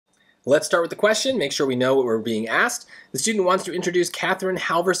Let's start with the question, make sure we know what we're being asked. The student wants to introduce Katherine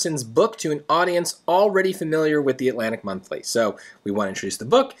Halverson's book to an audience already familiar with the Atlantic Monthly. So we want to introduce the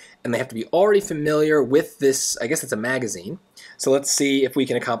book, and they have to be already familiar with this, I guess it's a magazine. So let's see if we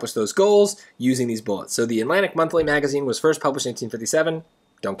can accomplish those goals using these bullets. So the Atlantic Monthly magazine was first published in 1857.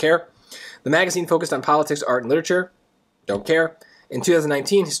 Don't care. The magazine focused on politics, art, and literature. Don't care. In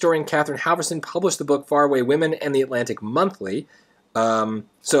 2019, historian Katherine Halverson published the book Faraway Women and the Atlantic Monthly.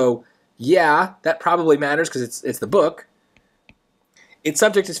 Yeah, that probably matters because it's the book. Its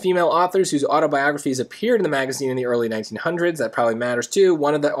subject is female authors whose autobiographies appeared in the magazine in the early 1900s. That probably matters too.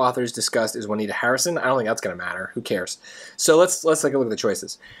 One of the authors discussed is Juanita Harrison. I don't think that's going to matter. Who cares? So let's take a look at the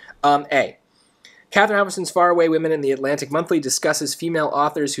choices. A. Katherine Halverson's Faraway Women in the Atlantic Monthly discusses female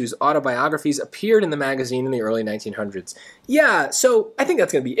authors whose autobiographies appeared in the magazine in the early 1900s. Yeah, so I think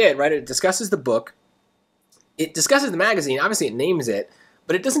that's going to be it, right? It discusses the book. It discusses the magazine. Obviously, it names it,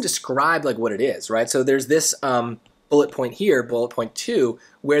 but it doesn't describe like what it is, right? So there's this bullet point here, bullet point 2,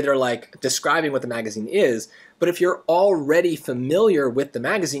 where they're like describing what the magazine is. But if you're already familiar with the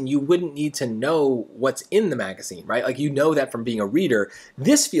magazine, you wouldn't need to know what's in the magazine, right? Like you know that from being a reader.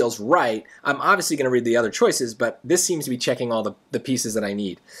 This feels right. I'm obviously going to read the other choices, but this seems to be checking all the pieces that I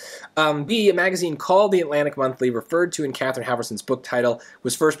need. B, a magazine called the Atlantic Monthly, referred to in Katherine Halverson's book title,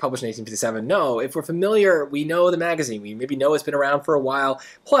 was first published in 1857. No, if we're familiar, we know the magazine. We maybe know it's been around for a while.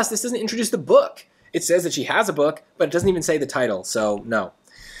 Plus, this doesn't introduce the book. It says that she has a book, but it doesn't even say the title, so no.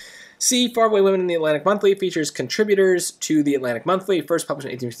 C, Faraway Women in the Atlantic Monthly features contributors to the Atlantic Monthly, first published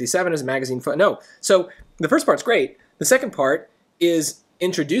in 1857 as a magazine. No. So the first part's great. The second part is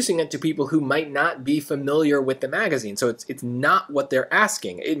introducing it to people who might not be familiar with the magazine. So it's not what they're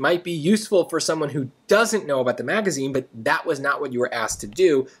asking. It might be useful for someone who doesn't know about the magazine, but that was not what you were asked to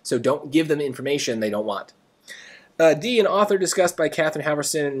do, so don't give them information they don't want. D, an author discussed by Katherine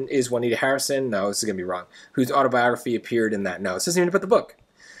Halverson is Juanita Harrison. No, this is going to be wrong. Whose autobiography appeared in that. No, it doesn't even put the book.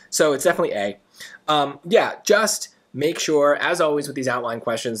 So it's definitely A. Yeah, just make sure, as always with these outline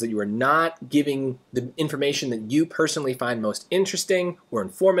questions, that you are not giving the information that you personally find most interesting or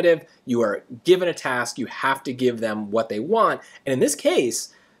informative. You are given a task. You have to give them what they want. And in this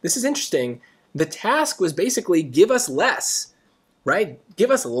case, this is interesting. The task was basically give us less, right?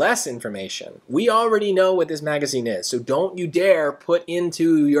 Give us less information. We already know what this magazine is. So don't you dare put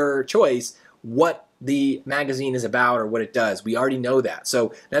into your choice what the magazine is about or what it does. We already know that.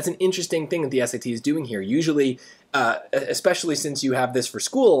 So that's an interesting thing that the SAT is doing here. Usually, especially since you have this for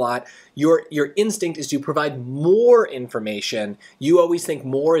school a lot, your instinct is to provide more information. You always think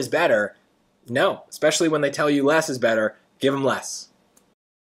more is better. No, especially when they tell you less is better, give them less.